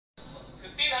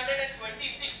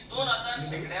26 2000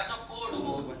 शेकड्याचो code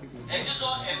हेचो जो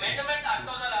amendment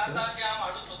हाडलो जाल्यार आता जे हांव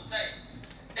हाडू सोदताय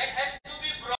that has to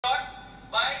be brought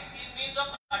by in means of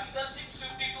article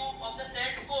 652 of the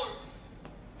said code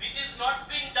which is not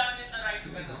being done in the right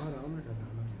manner.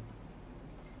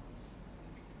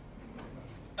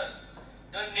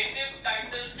 The Native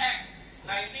Title Act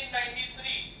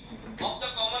 1993 of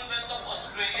the Commonwealth of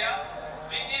Australia,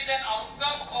 which is an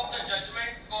outcome of the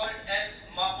judgment called as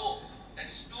Mabo, that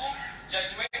is two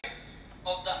judgment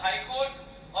of the High Court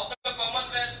of the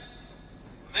Commonwealth,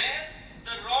 where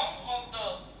the wrong of the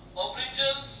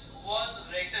Aboriginals was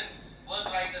righted.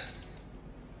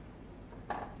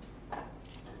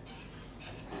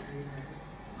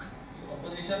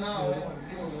 Opposition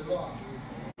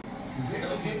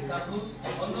Carlos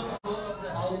on the floor of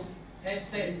the House has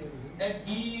said that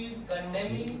he is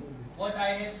condemning what I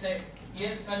have said. He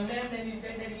has condemned and he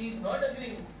said that he is not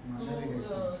agreeing to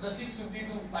the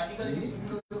 652 article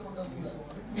 652 of the Code of Law,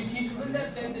 which he shouldn't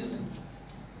have said this.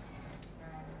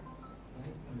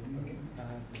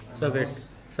 Sir, wait.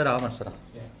 Sir, Ahmad, sir.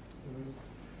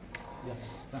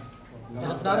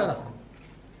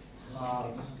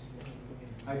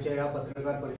 आजच्या या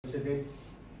पत्रकार परिषदेत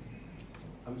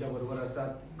आमच्या बरोबर असतात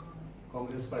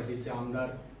काँग्रेस पार्टीचे आमदार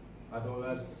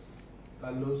आदोगाद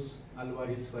Carlos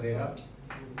Alvares Ferreira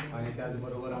आणि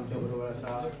त्याचबरोबर आमच्या बरोबर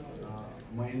असा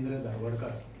महेंद्र धारवडकर.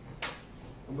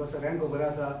 तुमकां सगळ्यांक खबर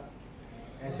आसा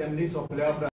असेंब्ली सोंपल्या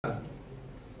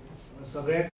उपरांत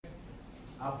सगळे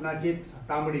आपणाचीच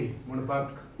तांबडी म्हणपाक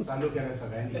चालू केल्या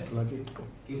सगळ्यांनी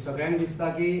की सगळ्यांक दिसता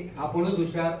की आपुणूच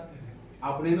हुशार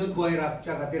आपणूच गोंय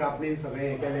राखच्या खातीर आपणेन सगळे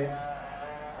हे केले.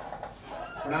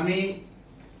 पण आमी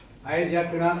आयज ह्या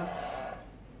खिणाक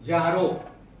जे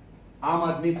आरोप आम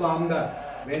आदमीचो आमदार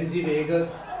वेन्झी वेगस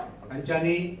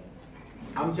हांच्यांनी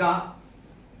आमच्या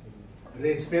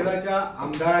रेस्पेदाच्या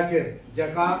आमदाराचेर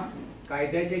जेका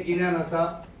कायद्याचे गिन्यान आसा,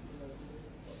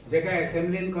 जेका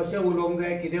असेंब्लीन कशें उलोवंक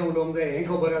जाय कितें उलोवंक जाय हें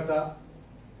खबर आसा,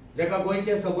 जेका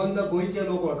गोंयचे सबंद गोंयचे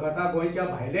लोक वळखता गोंयच्या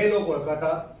भायले लोक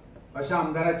वळखता अशा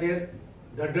आमदाराचेर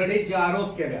धडधडीत जे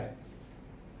आरोप केल्या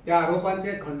त्या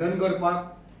आरोपांचे खंडन करपाक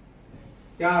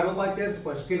त्या आरोपाचेर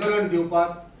स्पश्टीकरण दिवपाक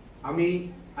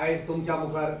आमी आयज तुमच्या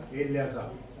मुखार येयल्ले आसा.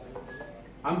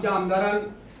 आमच्या आमदारान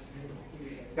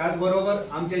त्याचबरोबर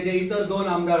आमचे जे इतर दोन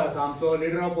आमदार आसा, आमचो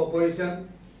leader of opposition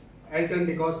Elton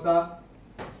D'Costa,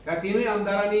 ह्या तिनूय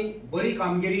आमदारांनी बरी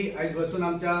कामगिरी आयज बसून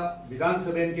आमच्या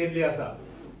विधानसभेन केल्ली आसा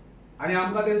आणि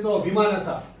आमकां तेंचो अभिमान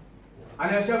आसा.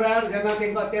 आणि अशा वेळार जेन्ना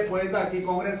तांकां ते पळयता की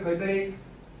काँग्रेस खंय तरी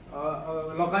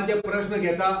लोकांचे प्रश्न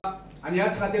घेता आणि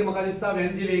ह्याच खातीर म्हाका दिसता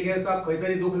वेन्झी वेगसाक खंय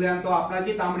तरी दुखले आनी तो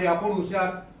आपणाची तांबडी आपूण हुशार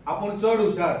आपूण चड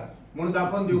हुशार म्हणून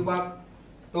दाखोवन दिवपाक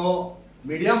तो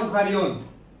मिडिया मुखार येवन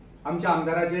आमच्या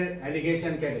आमदाराचेर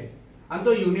एलिगेशन केले आणि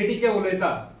तो युनिटीचे उलयता,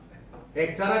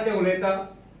 एकचाराचे उलयता,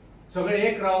 सगळे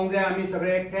एक रावंक जाय, आमी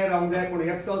सगळे एकठांय रावंक जाय. पूण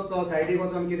एकटोच तो सायडीक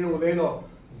वचून कितें उलयलो.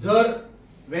 जर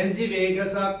वेन्झी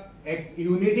वेगसाक एक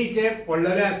युनिटीचे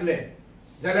पडलेले असले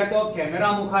जाल्यार तो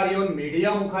कॅमेरा मुखार येवन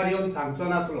मिडिया मुखार येवन सांगचो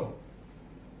नासलो.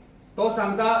 तो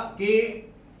सांगता की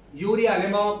युरी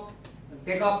आलेमाव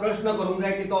तेका प्रश्न करूंक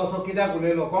जाय की तो असो कित्याक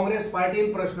उलयलो, काँग्रेस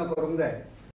पार्टीन प्रश्न करूंक जाय.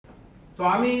 सो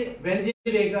आमी वेन्झी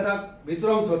वेगसाक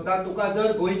विचारूंक सोदता, तुका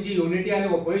जर गोंयची युनिटी आनी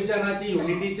ऑपोजिशनाची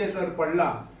युनिटीचे जर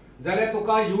पडला जाल्यार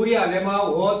तुका युरी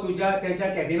आलेमाव हो तुज्या तेच्या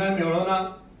कॅबिनान मेळ्ळो ना,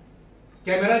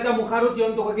 कॅमेराच्या मुखारूच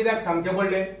येवन तुका कित्याक सांगचें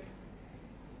पडलें,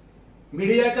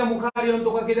 मिडियाच्या मुखार येवन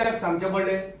तुका कित्याक सांगचें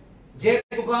पडलें. जे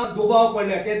तुका दुबाव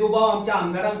पडले ते दुबाव आमच्या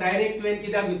आमदारांक डायरेक्ट तुवें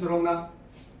कित्याक विचारूंक ना.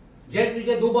 जे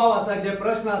तुजे दुबाव आसा, जे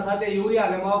प्रश्न आसा ते युरी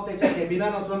आलेमाव तेच्या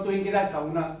कॅबिनान वचून तुवें कित्याक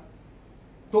सांगूंक ना.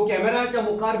 तो कॅमेराच्या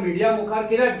मुखार मिडिया मुखार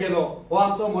कित्याक गेलो हो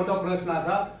आमचो मोठो प्रश्न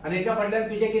आसा. आनी हेच्या फाटल्यान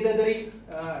तुजें कितें तरी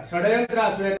षडयंत्र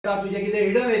आसूं येता, तुजें कितें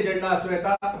हिडन एजेंडा आसूं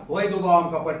येता, होय दुबाव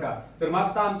आमकां पडटा. तर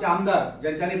मागता आमचे आमदार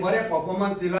जेंच्यांनी बरें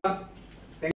परफॉर्मन्स दिला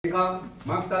तांकां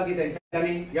मागता की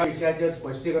तेंच्यांनी ह्या विशयाचेर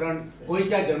स्पश्टीकरण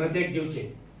गोंयच्या जनतेक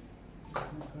दिवचें.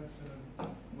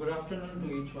 Good afternoon to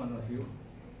each one of you.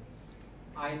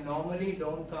 I normally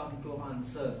don't come to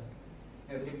answer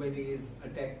everybody's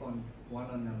attack on one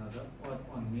another or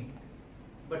on me.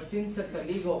 But since a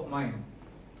colleague of mine,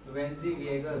 Venzy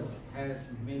Viegas, has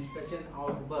made such an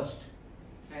outburst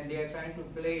and they are trying to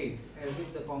play it as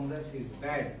if the Congress is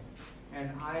bad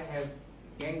and I have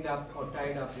ganged up or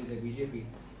tied up with the BJP,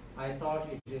 I thought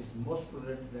it is most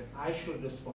prudent that I should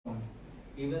respond,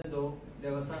 even though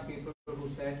there were some people who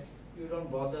said, you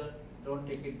don't bother, don't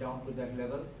take it down to that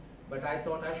level. But I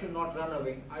thought I should not run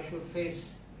away, I should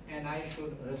face and I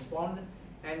should respond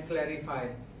and clarify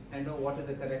and know what is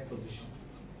the correct position.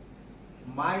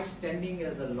 My standing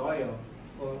as a lawyer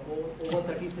for over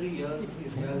 33 years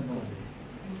is well known.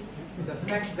 The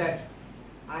fact that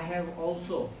I have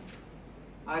also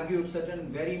argued certain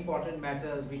very important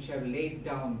matters which have laid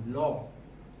down law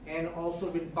and also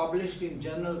been published in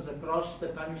journals across the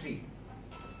country,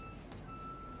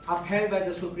 upheld by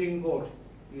the Supreme Court,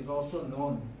 is also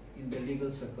known in the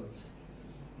legal circles.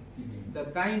 The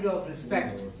kind of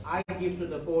respect I give to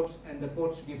the courts and the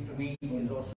courts give to me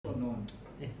is also known.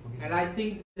 And I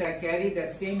think that I carry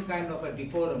that same kind of a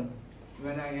decorum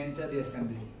when I enter the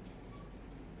assembly.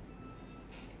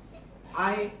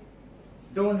 I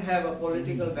don't have a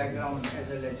political background as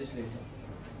a legislator.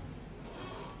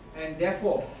 And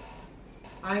therefore,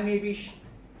 I may be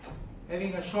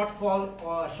having a shortfall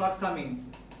or a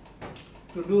shortcoming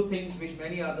to do things which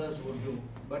many others would do.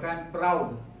 But I'm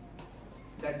proud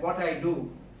that what I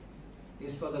do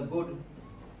is for the good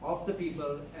of the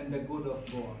people and the good of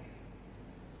Goa.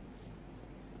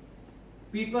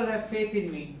 People have faith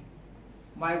in me,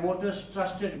 my voters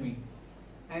trusted me,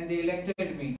 and they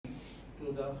elected me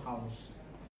to the house.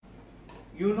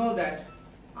 You know that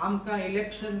आमकां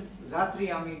election जात्री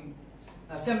आमी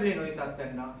assembly वयतात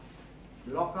तेन्ना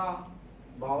लोकां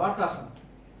भावार्थ आसा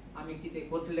आमी कितें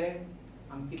कोतले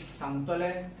आमी कितें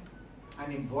सांगतले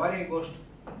आनी बरे गोश्ट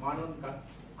मानून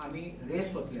आमी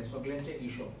रेस कोतले सगळ्यांचे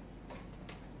हिशोब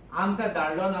आमकां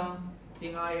धाडलो ना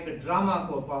थिंगा एक ड्रामा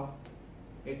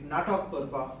करपाक एक नाटक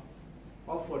करपाक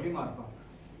or फोटी मारपाक.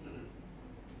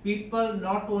 People,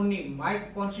 not only my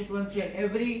constituency and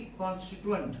every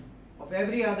constituent of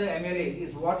every other MLA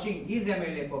is watching his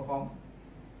MLA perform.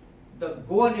 The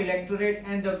Goan electorate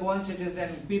and the Goan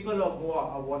citizen, people of Goa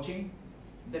are watching.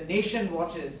 The nation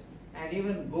watches, and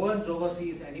even Goans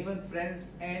overseas and even friends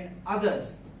and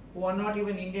others who are not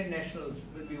even Indian nationals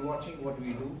will be watching what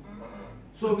we do.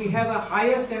 So we have a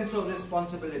higher sense of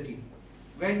responsibility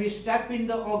when we step in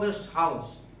the August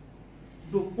House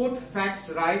to put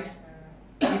facts right.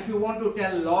 If you want to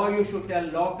tell law, you should tell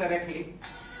law correctly.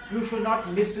 You should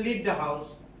not mislead the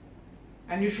House,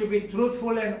 and you should be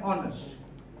truthful and honest.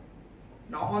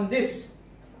 Now on this,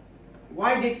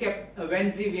 why did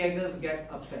Venzy Viegas get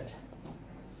upset?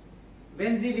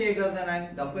 Venzy Viegas, and I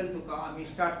dakhwel tuka, ami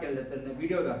start kelle terne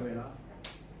video dakhwela.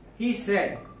 He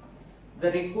said,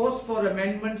 the recourse for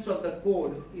amendments of the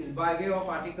code is by way of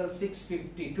Article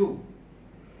 652.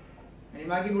 And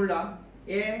magi mulda,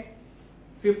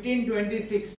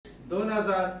 1526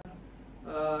 2000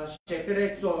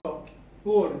 शेकड्याचो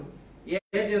code हे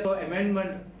जो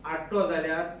amendment हाडटो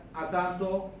जाल्यार आतां तो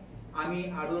आमी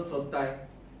हाडून सोदताय.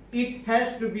 It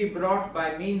has to be brought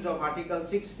by means of Article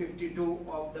 652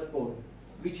 of the code,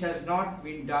 which has not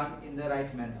been done in the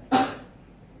right manner.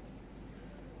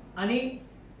 आणि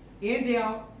हे देव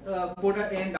code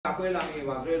हे दाखयला आमी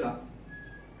वाजयला.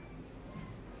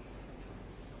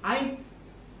 आय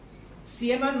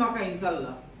सीएमान म्हाका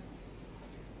इंचारला,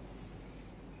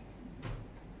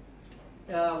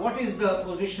 what is the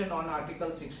position on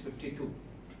Article 652?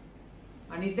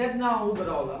 आणि तेन्ना हांव उबो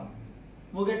रावला.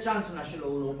 मुगे चान्स नाशिल्लो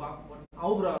उलोवपाक, पण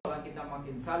हांव उबो रावला कित्याक म्हाका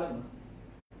इंचारलो ना.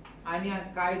 आनी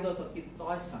हांवें कायदो तो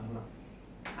कितोय सांगला.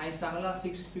 हांवें Sangla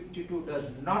 652 does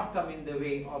not come in the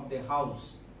way of the House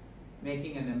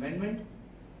making an amendment.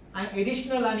 हांवें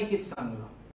एडिशनल आनी कितें सांगला.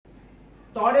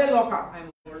 थोडे लोकांक हांवें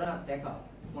म्हणला तेका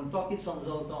म्हण तो कितें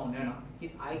समजवतो हांव नेना,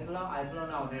 कितें आयकलो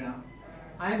ना हांव नेना.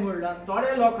 हांवें म्हणला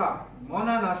थोडे लोकांक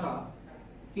मनान आसा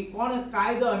की कोण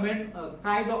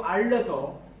कायदो हाडलो तो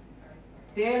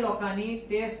ते लोकांनी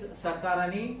ते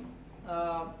सरकारांनी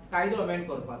कायदो अमेंड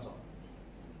करपाचो.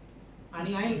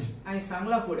 आनी हांवें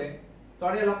सांगला फुडें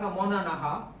थोडे लोकांक मनान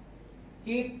आहा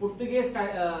की पुर्तुगेज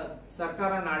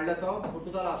सरकारान हाडलो तो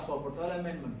पुर्तुगाल आसपा पडटलो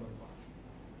अमेंडमेंट करपाक.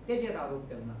 तेजेर आरोप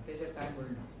केलना, तेजेर कांय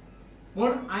म्हणना.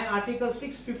 म्हूण हांवें आर्टिकल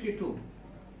 652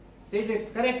 तेजे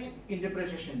करेक्ट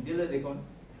इंटरप्रिटेशन दिलें देखून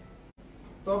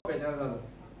तो बेजार जालो.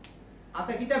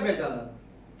 आतां कित्याक बेजार जालो?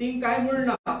 थिंग कांय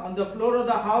म्हणना on the floor of the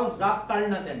हावस जाप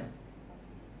काडना तेणें.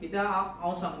 कित्याक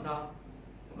हांव सांगता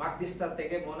म्हाका दिसता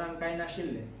तेगे मनान कांय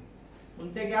नाशिल्लें,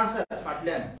 पूण तेगे आसात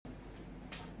फाटल्यान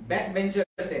बॅक बेंचर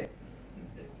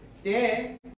ते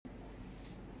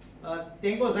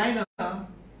तेंको जायना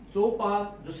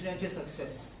चोवपाक दुसऱ्यांचे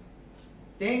सक्सेस.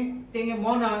 तेंगे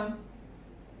मनान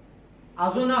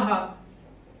अजून आहा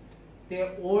ते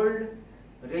ओल्ड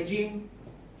रेजीम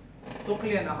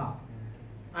तकलेन आहा.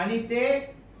 आनी ते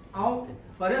हांव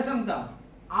खरें सांगता,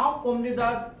 हांव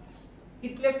कोमनीदार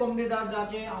कितले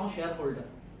कोमनीदाराचे हांव share holder.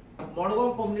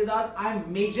 Madgaon कोमनीदार I am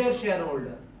major share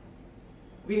holder.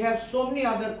 We have so many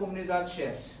other कोमनीदार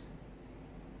shares.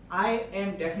 I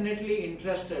am definitely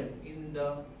interested in the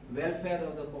welfare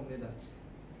of the Komunidars.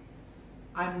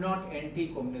 I am not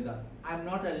anti-Komunidar. I am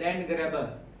not a land grabber.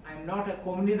 I am not a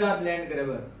Komunidar land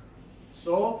grabber.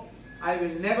 So, I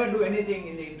will never do anything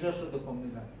in the interest of the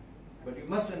comunidad. But you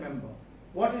must remember,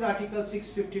 what is Article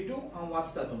 652 and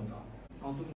what's that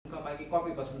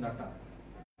copy pasun data.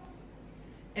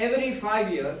 Every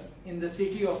 5 years in the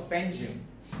city of Penjim,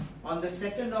 on the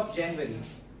 2nd of January,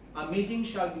 a meeting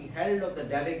shall be held of the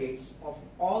delegates of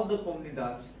all the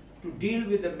comunidades to deal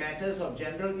with the matters of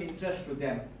general interest to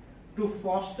them, to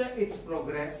foster its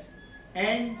progress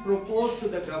and propose to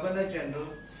the Governor General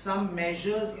some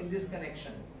measures in this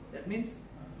connection. That means,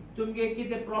 tumge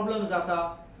kite problems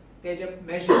ata, teje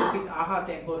measures kit aha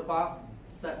te korpa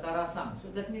sarkara sang. So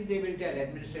that means they will tell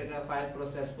administrator, file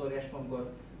process ko, respond ko.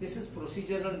 This is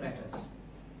procedural matters.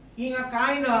 Inga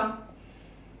kaina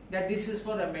that this is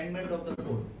for amendment of the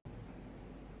code.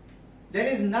 There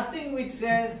is nothing which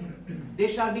says they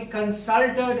shall be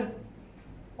consulted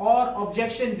or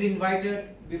objections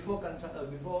invited before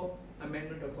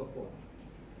amendment of a code.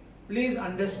 Please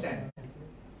understand,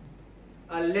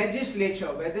 a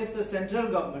legislature, whether it's the central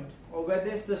government or whether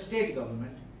it's the state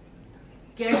government,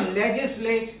 can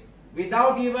legislate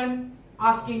without even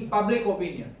asking public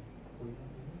opinion.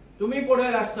 Tumi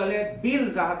podel astale bill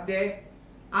zahate,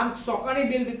 am sokani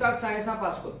bill ditat saisa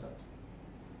pass kortat.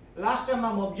 Last time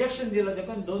am objection dila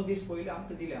dekon 2 दिवस पहिले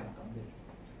आमक दिले आमकां bill.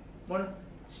 पण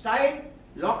style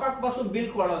लोकांक पासून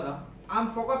bill कळना. आम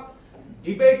फकत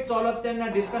डिबेट चलत तेन्ना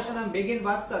डिस्कशन आम बेगीन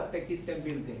वाचतात ते कितें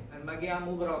बिल ते आनी मागीर आम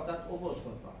उबे रावतात ओपोज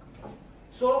करपाक.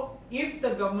 So if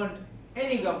the government,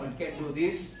 any government can do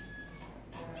this,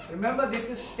 remember this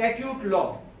is statute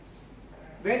law.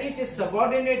 When it is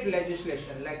subordinate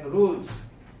legislation like rules,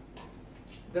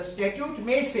 the statute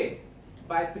may say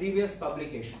by previous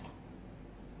publication.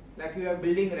 Like you have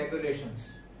building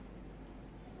regulations,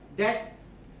 that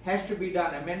has to be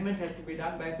done, amendment has to be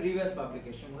done by previous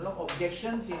publication.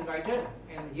 Objections invited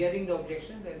and hearing the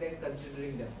objections and then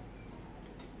considering them.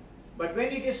 But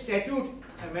when it is statute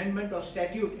amendment or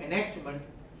statute enactment,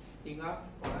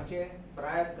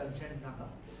 prior consent naka,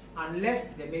 unless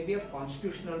there may be a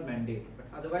constitutional mandate, but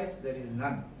otherwise there is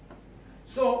none.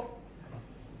 So,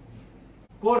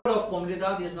 Code of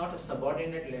Comunidad is not a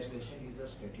subordinate legislation, it is a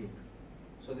statute.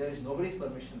 So there is nobody's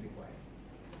permission required.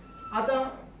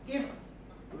 Other, if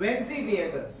Venzy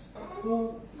Viegas,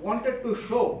 who wanted to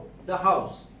show the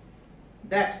House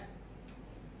that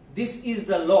this is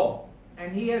the law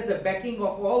and he has the backing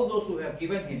of all those who have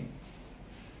given him,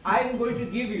 I am going to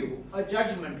give you a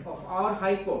judgment of our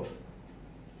High Court.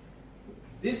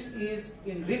 This is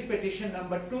in writ petition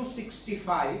number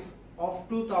 265 of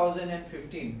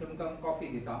 2015. Tumkam copy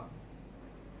dita.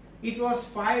 It was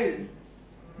filed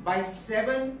by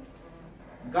 7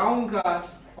 Goan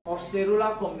of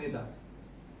Serula Comunidad.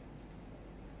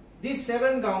 These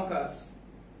 7 Goan,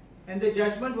 and the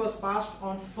judgment was passed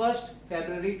on 1st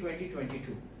February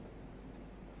 2022.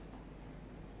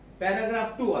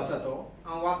 Paragraph 2 asato,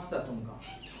 anwatsta tumka.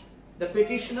 The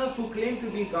petitioners who claim to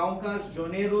be Goancars,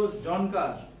 Joneros,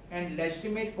 Joncars and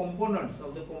legitimate components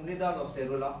of the Comunidad of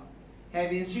Serula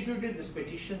have instituted this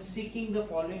petition seeking the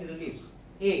following reliefs.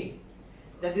 A.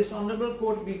 That this Honorable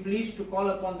Court be pleased to call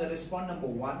upon the respondent number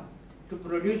 1 to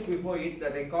produce before it the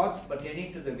records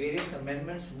pertaining to the various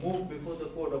amendments moved before the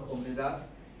Code of Comunidades,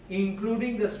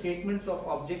 including the statements of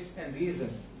objects and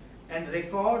reasons, and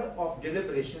record of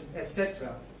deliberations,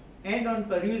 etc., and on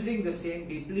perusing the same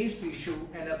be pleased to issue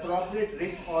an appropriate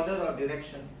writ order or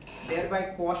direction, thereby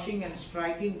quashing and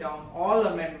striking down all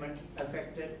amendments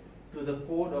affected to the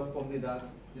Code of Comunidades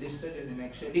listed in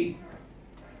Annexure D.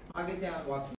 I'm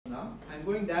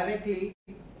going directly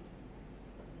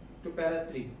to para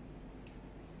 3.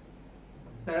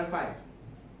 Para 5.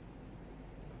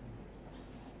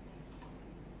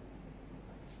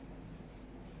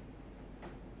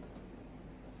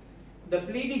 The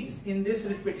pleadings in this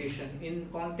writ petition in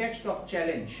context of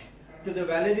challenge to the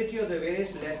validity of the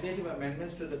various legislative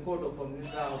amendments to the Code of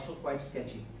Comunidades are also quite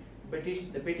sketchy.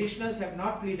 The petitioners have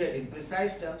not pleaded in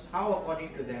precise terms how,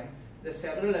 according to them, the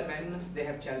several amendments they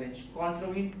have challenged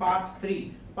contravene Part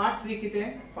 3. Part 3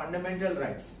 kite fundamental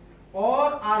rights,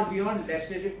 or are beyond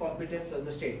legislative competence of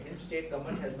the state. In state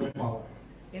government has no power.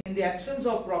 In the absence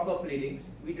of proper pleadings,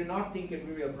 we do not think it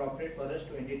will be appropriate for us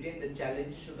to entertain the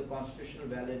challenges to the constitutional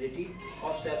validity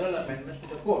of several amendments to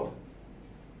the code.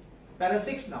 Para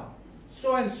 6 now.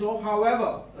 So and so,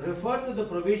 however, refer to the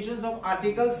provisions of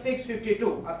Article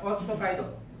 652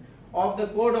 of the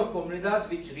Code of Comunidades,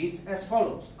 which reads as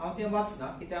follows. Now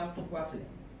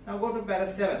go to para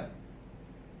 7.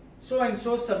 So and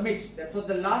so submits that for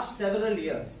the last several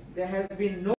years there has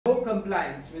been no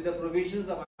compliance with the provisions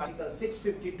of Article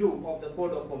 652 of the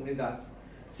Code of Comunidades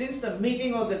since the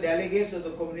meeting of the delegates of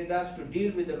the Comunidades to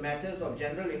deal with the matters of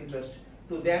general interest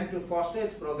to them to foster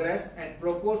its progress and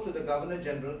propose to the Governor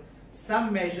General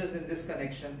some measures in this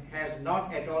connection has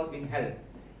not at all been held.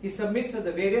 He submits that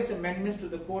the various amendments to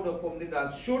the Code of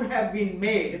Comunidades should have been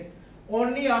made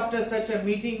only after such a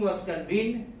meeting was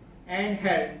convened and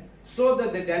held, so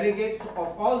that the delegates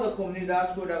of all the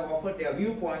comunidades could have offered their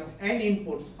viewpoints and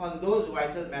inputs on those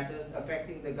vital matters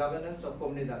affecting the governance of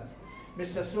comunidades.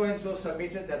 Mr. So-and-so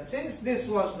submitted that since this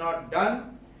was not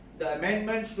done, the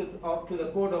amendments to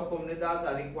the Code of Comunidades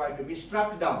are required to be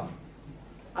struck down.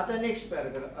 At the next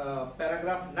paragraph,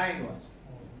 paragraph 9 was,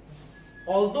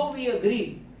 although we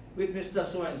agree with Mr.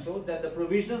 So-and-so that the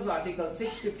provisions of Article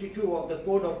 652 of the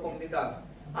Code of Comunidades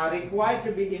are required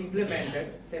to be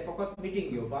implemented,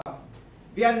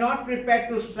 we are not prepared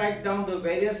to strike down the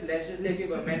various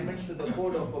legislative amendments to the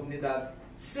Code of Comunidades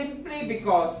simply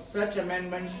because such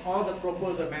amendments or the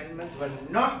proposed amendments were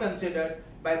not considered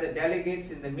by the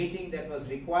delegates in the meeting that was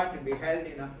required to be held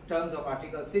in terms of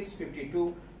Article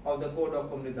 652 of the Code of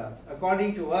Comunidades.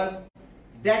 According to us,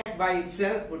 that by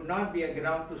itself would not be a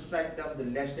ground to strike down the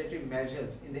legislative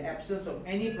measures in the absence of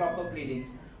any proper pleadings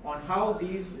on how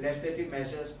these legislative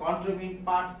measures contravene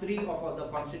Part 3 of the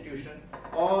Constitution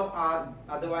or are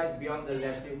otherwise beyond the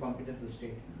legislative competence of the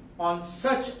state. On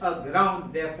such a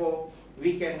ground, therefore,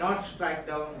 we cannot strike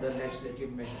down the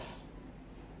legislative measures.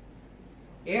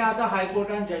 हे आता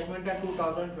हायकोर्टान जजमेंटान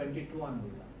 2022 आन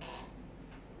उरला.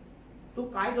 तू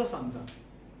कायदो सांगता.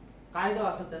 कायदो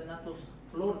आसा तेन्ना तू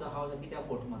floor the house कित्याक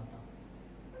फोट मारता.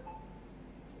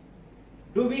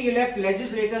 Do we elect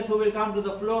legislators who will come to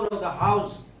the floor of the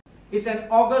house? It's an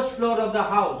august floor of the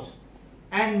house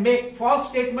and make false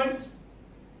statements,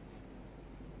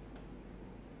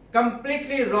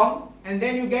 completely wrong, and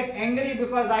then you get angry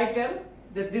because I tell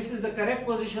that this is the correct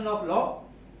position of law.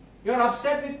 You're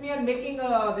upset with me and making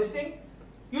this thing.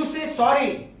 You say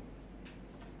sorry.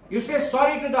 You say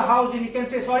sorry to the house and you can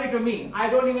say sorry to me. I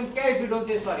don't even care if you don't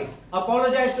say sorry.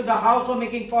 Apologize to the house for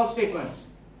making false statements.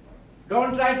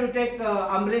 Don't try to take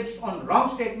umbrage on wrong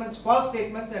statements, false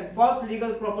statements and false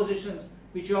legal propositions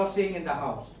which you are saying in the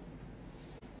house.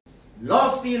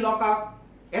 Laws the loka,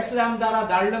 Islam dara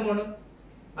daldamun,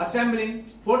 assembling,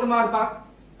 foot marpak,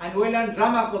 and wailan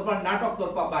drama korpa, natok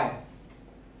korpa by.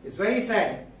 It's very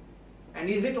sad. And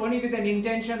is it only with an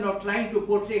intention of trying to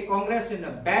portray Congress in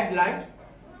a bad light?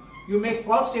 You make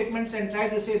false statements and try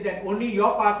to say that only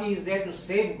your party is there to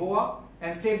save Goa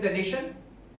and save the nation?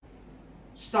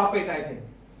 Stop it, I think.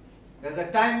 There's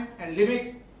a time and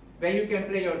limit where you can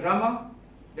play your drama.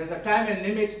 There's a time and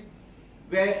limit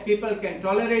where people can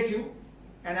tolerate you.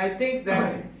 And I think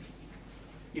that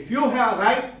if you are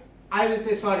right, I will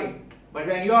say sorry. But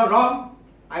when you are wrong,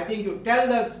 I think you tell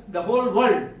the whole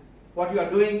world what you are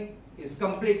doing is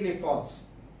completely false.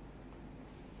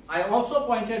 I also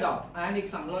pointed out,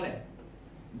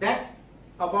 that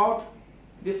about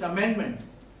this amendment,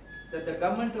 that the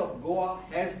government of Goa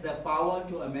has the power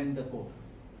to amend the code.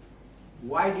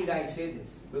 Why did I say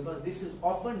this? Because this is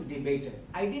often debated.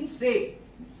 I didn't say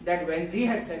that Venzy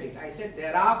had said it. I said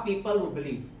there are people who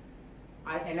believe.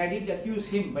 And I didn't accuse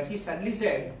him, but he suddenly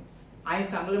said, I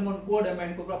code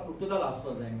amend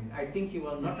I think he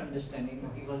was not understanding,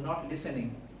 he was not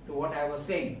listening to what I was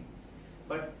saying.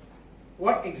 But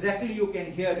what exactly you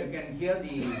can hear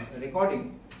the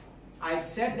recording. I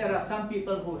said there are some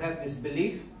people who have this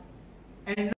belief,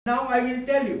 and now I will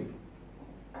tell you.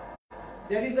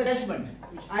 There is a judgment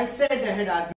which I said I had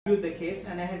argued the case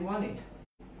and I had won it.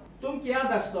 Tum kya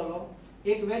dastolo?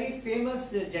 एक very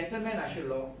famous gentleman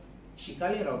ashilo,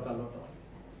 Shikali Rautalo,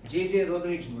 J.J.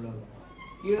 Rodriguez Mulalo.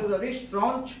 He was a very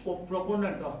strong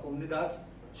proponent of comunidades,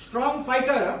 strong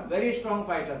fighter, very strong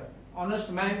fighter,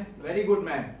 honest man, very good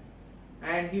man,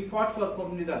 and he fought for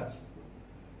comunidades.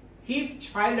 He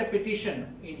filed a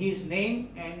petition in his name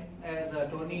and as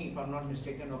attorney, if I'm not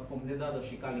mistaken, of Comunidad of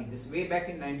Shikali, this way back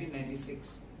in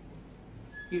 1996.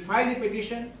 He filed a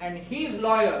petition and his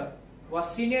lawyer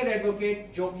was Senior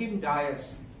Advocate Joachim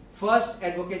Dias, first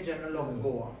Advocate General of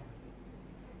Goa.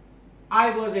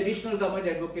 I was Additional Government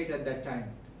Advocate at that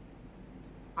time.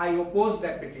 I opposed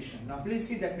that petition. Now please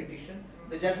see that petition.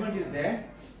 The judgment is there.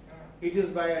 It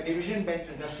is by a division bench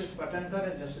of Justice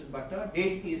Patankar and Justice Bhatta.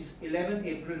 Date is 11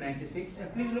 April 96.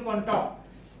 And please look on top.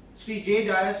 Sri J.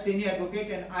 Dias, Senior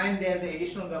Advocate, and I am there as an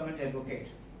Additional Government Advocate.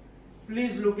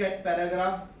 Please look at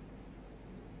paragraph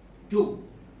 2.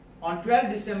 On 12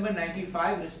 December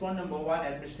 95, Respondent number 1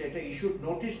 Administrator issued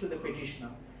notice to the petitioner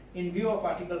in view of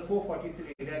Article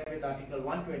 443 read with Article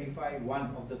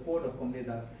 125(1) of the Code of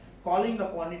Comunidades, calling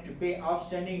upon it to pay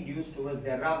outstanding dues towards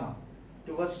their Rama,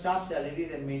 towards staff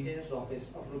salaries and maintenance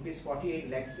office of rupees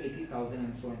 48,80,000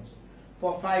 and so and so.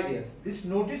 for 5 years. This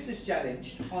notice is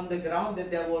challenged on the ground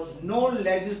that there was no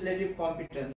legislative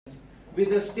competence with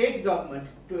the state government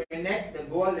to enact the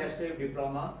Goa Legislative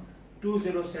Diploma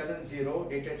 2070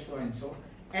 dated so and so,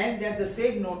 and that the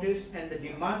same notice and the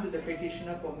demand to the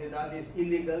petitioner Comunidad is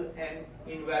illegal and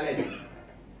invalid.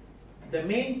 The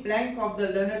main plank of the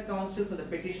learned counsel for the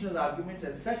petitioner's argument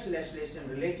that such legislation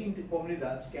relating to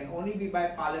Comunidades can only be by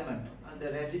Parliament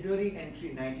under residuary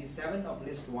entry 97 of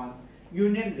list 1,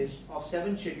 union list of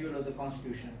 7th schedule of the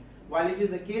Constitution. While it is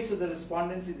the case of the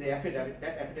respondents in the affidavit,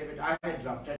 that affidavit I had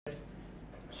drafted,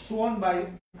 sworn by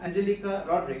Angelica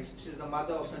Rodrigues, she is the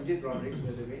mother of Sanjit Rodrigues,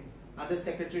 by the way, Under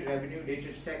Secretary Revenue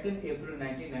dated 2nd April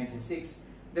 1996,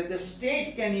 that the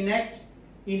state can enact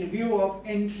in view of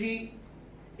entry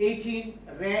 18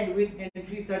 read with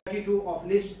entry 32 of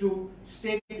list 2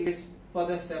 state list for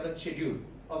the 7th schedule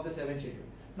of the 7th schedule.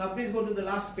 Now please go to the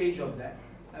last page of that.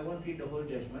 I won't read the whole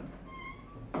judgment.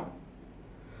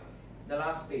 The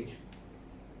last page.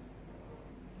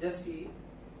 Just see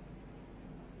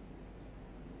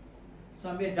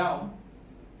somewhere down.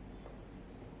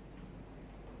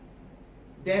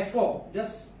 Therefore,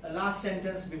 just a last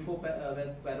sentence before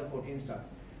para 14 starts.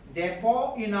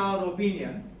 Therefore, in our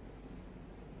opinion,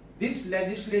 this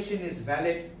legislation is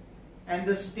valid and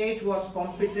the state was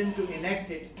competent to enact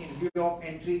it in view of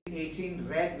entry 18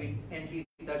 read with entry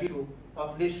 32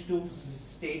 of list 2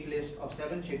 state list of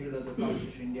 7th schedule of the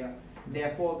Constitution of India.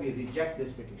 Therefore, we reject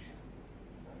this petition.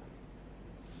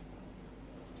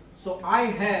 So I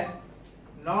have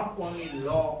not only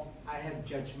law, I have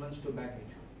judgments to back it.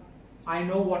 I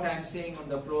know what I am saying on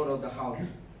the floor of the House.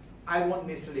 I won't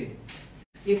mislead.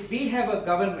 If we have a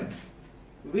government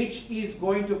which is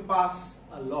going to pass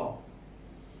a law,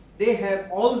 they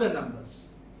have all the numbers.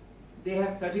 They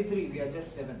have 33, we are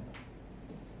just 7.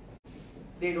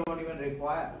 They don't even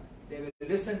require. They will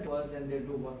listen to us and they'll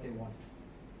do what they want.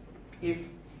 If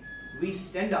we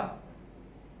stand up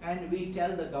and we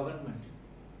tell the government,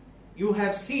 you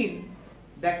have seen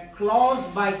that clause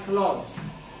by clause,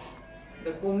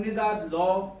 the Comunidad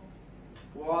law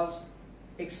was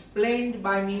explained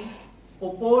by me,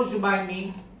 opposed by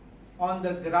me on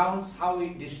the grounds how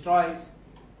it destroys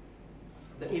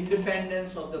the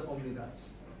independence of the Comunidades.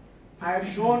 I have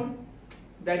shown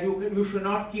that you should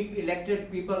not keep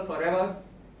elected people forever.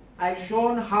 I have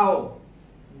shown how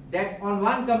that on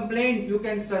one complaint you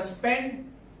can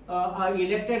suspend an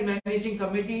elected managing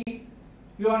committee.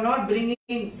 You are not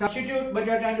bringing substitute, but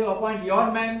you are trying to appoint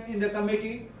your man in the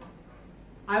committee.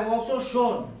 I have also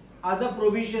shown other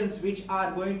provisions which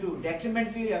are going to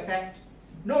detrimentally affect.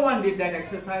 No one did that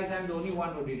exercise. I am the only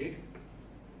one who did it.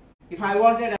 If I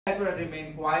wanted, I could have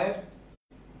remained quiet.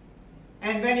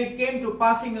 And when it came to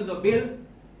passing of the bill,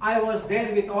 I was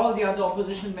there with all the other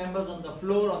opposition members on the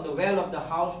floor, on the well of the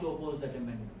House to oppose that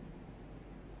amendment.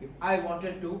 If I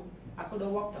wanted to, I could have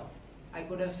walked out. I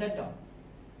could have sat down.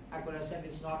 I could have said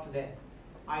it's not there.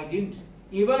 I didn't.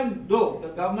 Even though the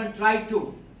government tried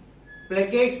to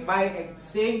placate by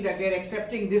saying that we are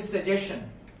accepting this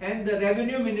suggestion, and the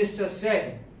revenue minister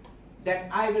said that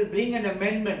I will bring an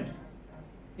amendment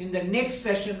in the next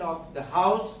session of the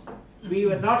House. We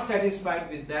were not satisfied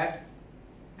with that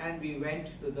and we went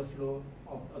to the floor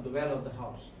of the well of the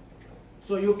House.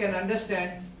 So you can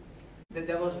understand that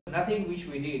there was nothing which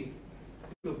we did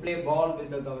to play ball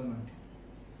with the government.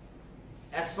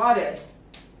 As far as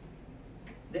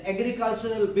the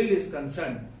agricultural bill is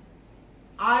concerned,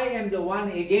 I am the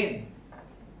one again,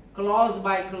 clause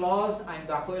by clause, I am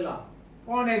dakoila.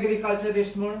 Kon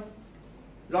agriculturist mun,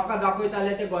 loka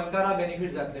dakoitale te goinkara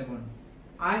benefits atle mun.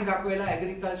 I am dakoila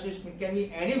agriculturist can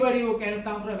be anybody who can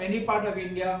come from any part of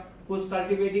India who is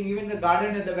cultivating even the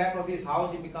garden at the back of his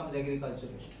house, he becomes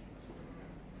agriculturist.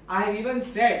 I have even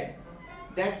said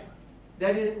that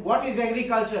what is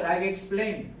agriculture? I have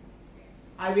explained.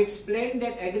 I have explained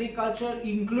that agriculture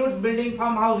includes building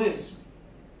farmhouses.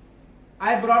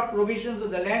 I brought provisions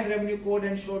of the Land Revenue Code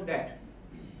and showed that.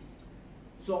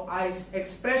 So I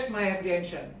expressed my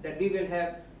apprehension that we will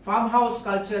have farmhouse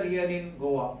culture here in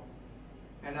Goa,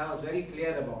 and I was very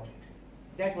clear about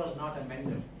it. That was not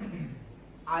amended.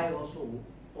 I also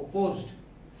opposed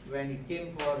when it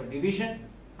came for a division.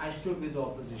 I stood with the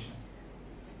opposition.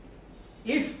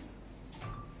 If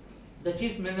the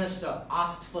Chief Minister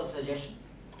asks for suggestions,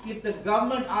 if the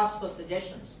government asks for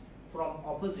suggestions from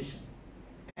opposition,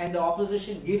 and the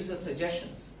opposition gives the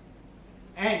suggestions,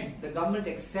 and the government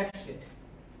accepts it,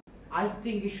 I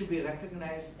think it should be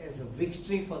recognized as a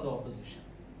victory for the opposition.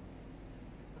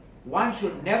 One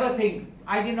should never think,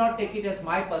 I did not take it as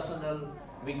my personal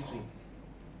victory.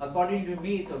 According to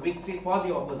me, it's a victory for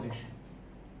the opposition.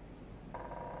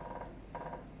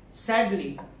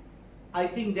 Sadly, I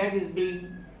think that is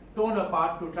being torn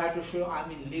apart to try to show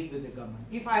I'm in league with the government.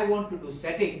 If I want to do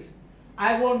settings,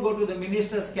 I won't go to the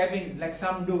minister's cabin like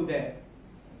some do there.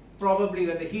 Probably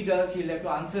when he does, he'll have to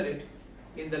answer it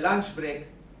in the lunch break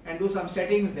and do some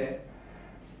settings there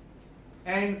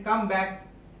and come back,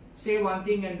 say one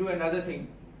thing and do another thing.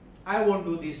 I won't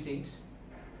do these things.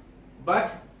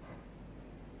 But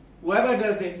whoever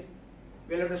does it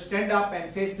will have to stand up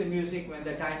and face the music when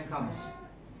the time comes.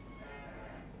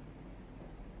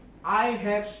 I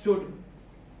have stood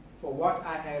for what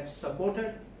I have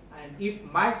supported, and if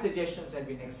my suggestions have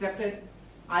been accepted,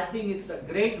 I think it's a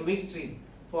great victory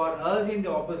for us in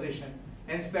the opposition,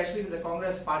 and especially the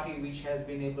Congress party, which has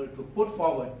been able to put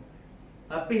forward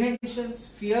apprehensions,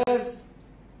 fears,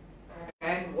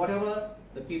 and whatever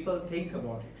the people think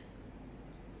about it.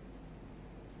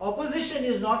 Opposition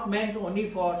is not meant only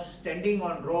for standing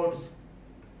on roads,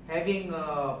 having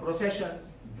processions,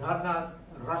 dharnas,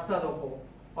 rasta roko,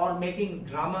 or making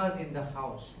dramas in the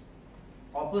house.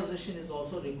 Opposition is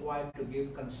also required to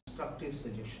give constructive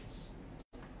suggestions.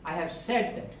 I have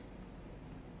said that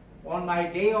on my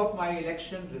day of my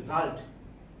election result,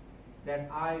 that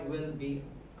I will be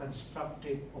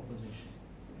constructive opposition.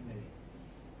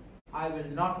 I will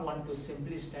not want to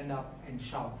simply stand up and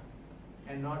shout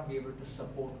and not be able to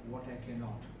support what I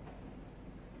cannot.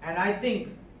 And I think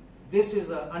this is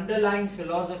an underlying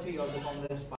philosophy of the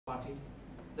Congress party,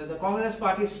 that the Congress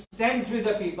party stands with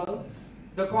the people.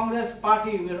 The Congress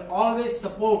party will always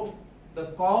support the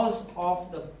cause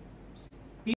of the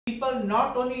people,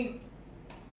 not only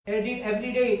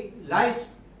everyday lives,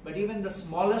 but even the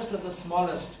smallest of the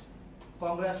smallest.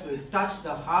 Congress will touch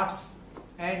the hearts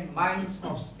and minds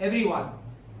of everyone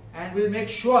and will make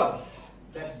sure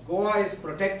that Goa is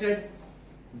protected,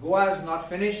 Goa is not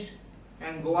finished,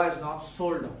 and Goa is not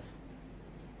sold off.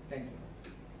 Thank you.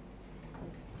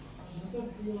 Sir,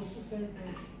 you also said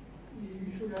that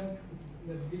you should have,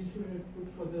 the bill should have put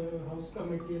for the House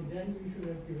committee and then you should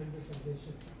have given the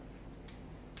suggestion.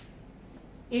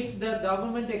 If the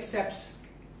government accepts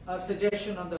a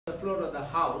suggestion on the floor of the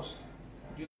House,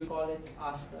 do you call it,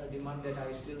 ask a demand that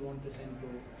I still want to send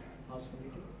to House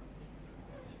committee?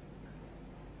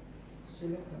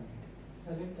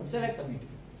 Select committee.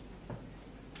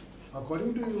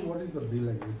 According to you, what is the bill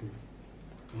exactly?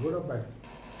 Good or bad?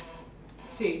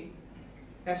 See,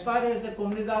 as far as the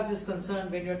comunidades is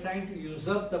concerned, when you are trying to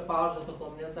usurp the powers of the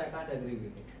comunidades, I can't agree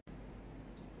with it.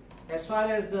 As far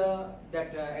as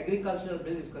that agricultural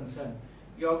bill is concerned,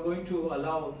 you are going to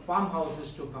allow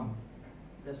farmhouses to come.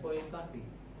 That's why it can't be.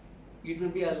 It will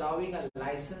be allowing a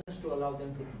license to allow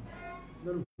them to come.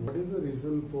 Then what is the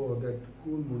reason for that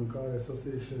Cool Munkar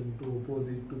Association to oppose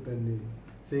it to Tanni,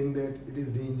 saying that it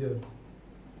is danger?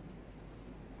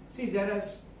 See, there are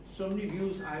so many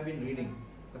views I have been reading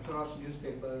across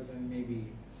newspapers and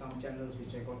maybe some channels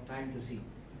which I got time to see.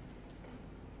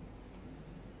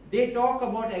 They talk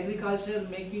about agriculture,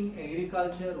 making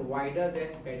agriculture wider than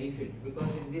paddy field,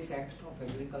 because in this act of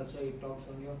agriculture it talks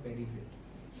only of paddy field.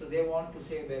 So they want to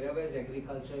say wherever is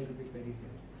agriculture it will be paddy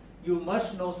field. You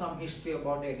must know some history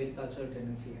about the Agricultural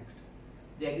Tenancy Act.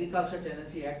 The Agricultural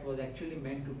Tenancy Act was actually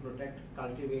meant to protect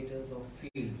cultivators of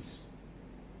fields.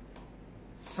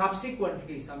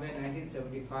 Subsequently, somewhere in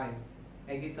 1975,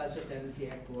 Agricultural Tenancy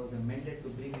Act was amended to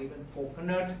bring even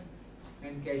coconut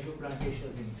and cashew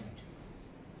plantations inside.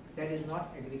 That is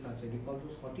not agriculture, we call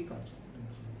those horticulture.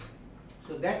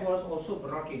 So that was also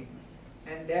brought in,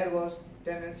 and there was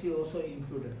tenancy also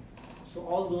included. So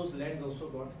all those lands also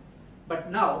got. But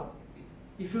now,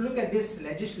 if you look at this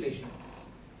legislation,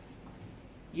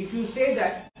 if you say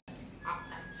that,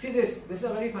 see this is a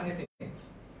very funny thing.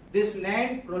 This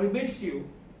land prohibits you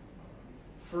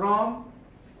from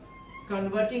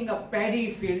converting a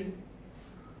paddy field,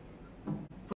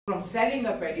 from selling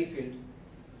a paddy field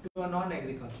to a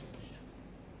non-agriculturalist.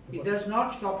 It does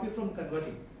not stop you from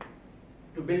converting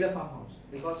to build a farmhouse,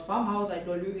 because farmhouse, I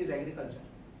told you, is agriculture.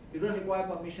 You don't require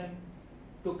permission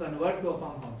to convert to a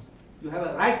farmhouse. You have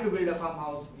a right to build a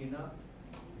farmhouse in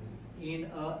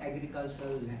a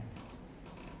agricultural land.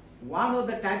 One of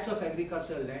the types of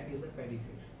agricultural land is a paddy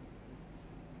field.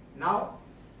 Now,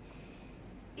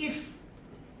 if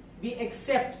we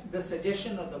accept the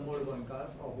suggestion of the Mold Goenkas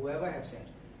or whoever have said,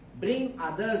 bring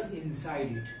others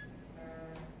inside it,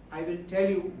 I will tell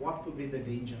you what could be the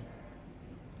danger.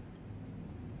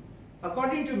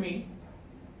 According to me,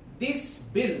 this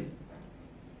bill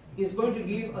is going to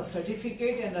give a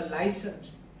certificate and a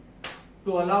license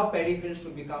to allow paddy fields to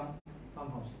become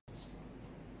farmhouses.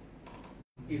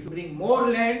 If you bring more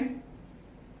land,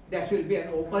 that will be an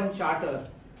open charter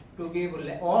to give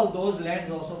all those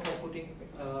lands also for putting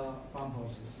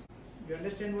farmhouses. You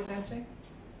understand what I'm saying?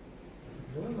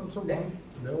 There was also Then-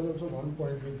 one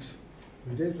point which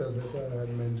Vijay Sardesa had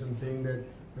mentioned, saying that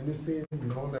when you say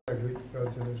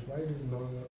non-agriculturist, why it is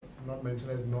not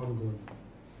mentioned as non-Goan?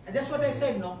 And that's what I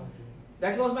said, no?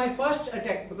 That was my first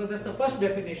attack, because that's the first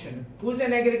definition. Who's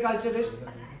an agriculturist?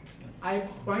 I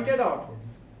pointed out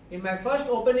in my first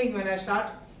opening when I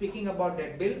start speaking about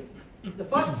that bill, the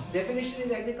first definition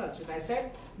is agriculture. I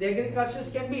said the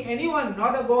agriculturists can be anyone,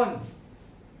 not a Goan.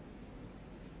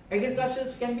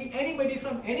 Agriculturists can be anybody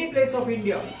from any place of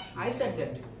India. I said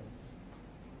that.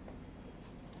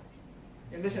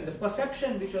 You understand? The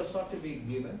perception which was sought to be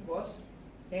given was,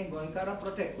 hey, Goankara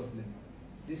protect Kutlim.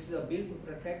 This is a bill to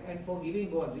protect and for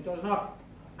giving Goans. It was not.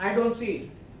 I don't see it.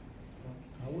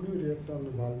 How would you react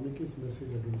on Valmiki's message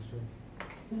against him?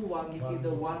 Who Valmiki?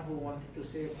 The one who wanted to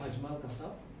save Ajmal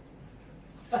Kasab?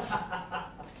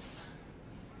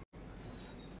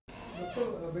 So,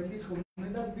 when this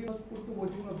Humida bill was put to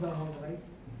voting of the House, right?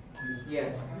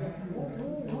 Yes.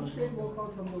 Who stayed walk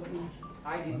out from the voting?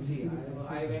 I didn't see.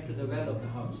 I went to the well of the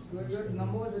house. Your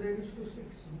number was reduced to 6.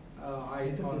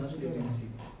 I honestly didn't see.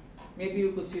 Maybe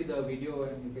you could see the video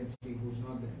and you can see who's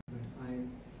not there. But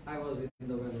I was in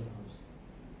the well